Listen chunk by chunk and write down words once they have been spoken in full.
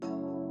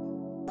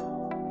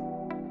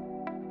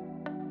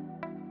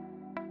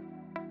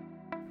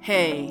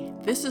Hey,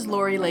 this is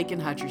Lori Lakin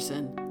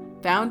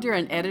Hutcherson, founder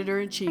and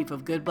editor-in-chief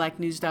of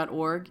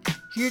GoodBlackNews.org,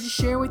 here to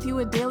share with you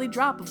a daily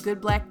drop of Good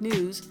Black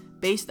News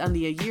based on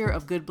the A Year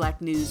of Good Black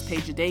News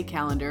page-a-day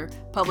calendar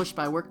published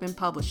by Workman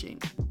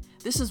Publishing.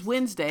 This is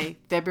Wednesday,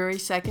 February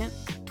 2nd,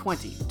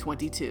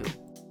 2022.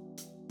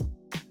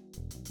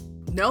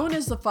 Known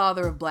as the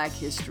father of Black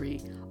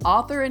history,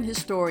 author and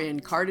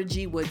historian Carter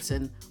G.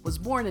 Woodson was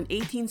born in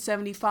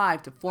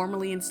 1875 to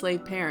formerly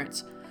enslaved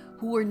parents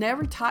who were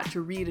never taught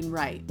to read and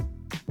write.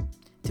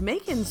 To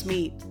make ends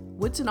meet,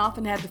 Woodson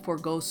often had to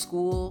forego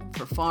school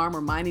for farm or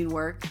mining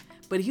work,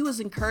 but he was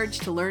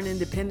encouraged to learn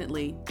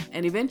independently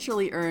and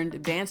eventually earned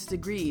advanced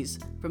degrees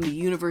from the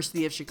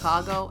University of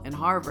Chicago and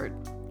Harvard.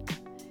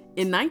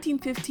 In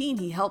 1915,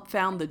 he helped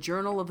found the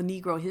Journal of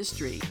Negro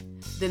History.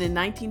 Then in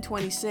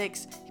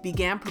 1926, he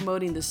began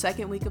promoting the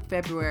second week of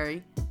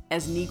February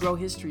as Negro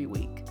History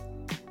Week.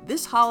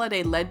 This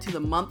holiday led to the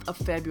month of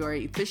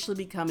February officially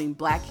becoming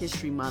Black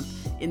History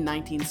Month in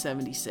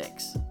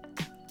 1976.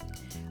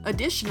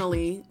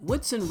 Additionally,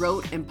 Woodson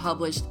wrote and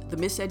published The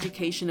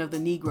Miseducation of the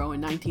Negro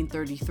in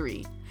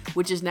 1933,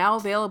 which is now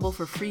available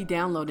for free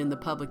download in the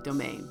public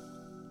domain.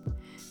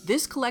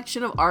 This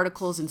collection of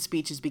articles and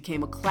speeches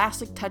became a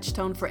classic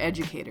touchstone for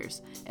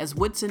educators, as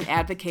Woodson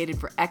advocated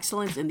for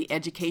excellence in the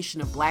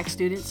education of Black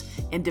students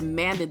and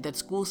demanded that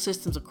school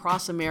systems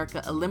across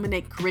America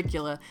eliminate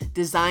curricula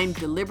designed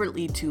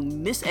deliberately to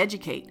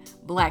miseducate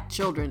Black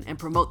children and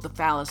promote the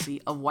fallacy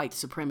of white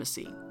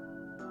supremacy.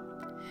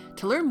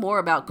 To learn more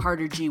about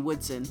Carter G.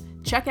 Woodson,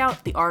 check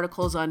out the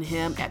articles on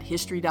him at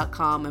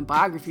history.com and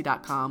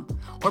biography.com,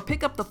 or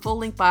pick up the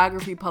full-length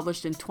biography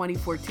published in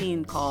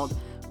 2014 called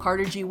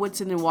Carter G.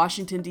 Woodson in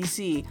Washington,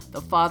 D.C.,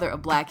 the Father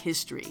of Black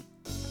History.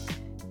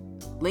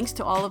 Links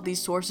to all of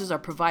these sources are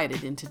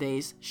provided in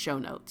today's show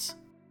notes.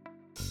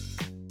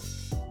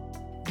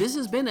 This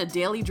has been a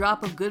daily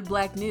drop of Good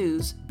Black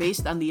News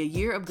based on the A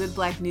Year of Good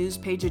Black News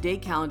page-a-day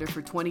calendar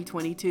for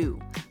 2022,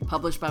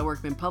 published by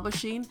Workman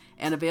Publishing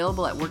and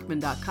available at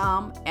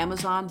workman.com,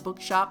 Amazon,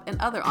 Bookshop, and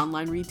other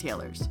online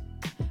retailers.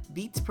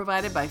 Beats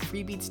provided by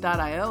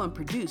freebeats.io and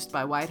produced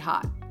by White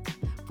Hot.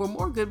 For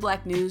more Good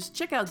Black News,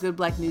 check out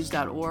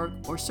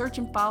goodblacknews.org or search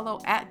and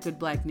follow at Good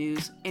Black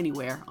News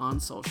anywhere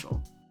on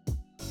social.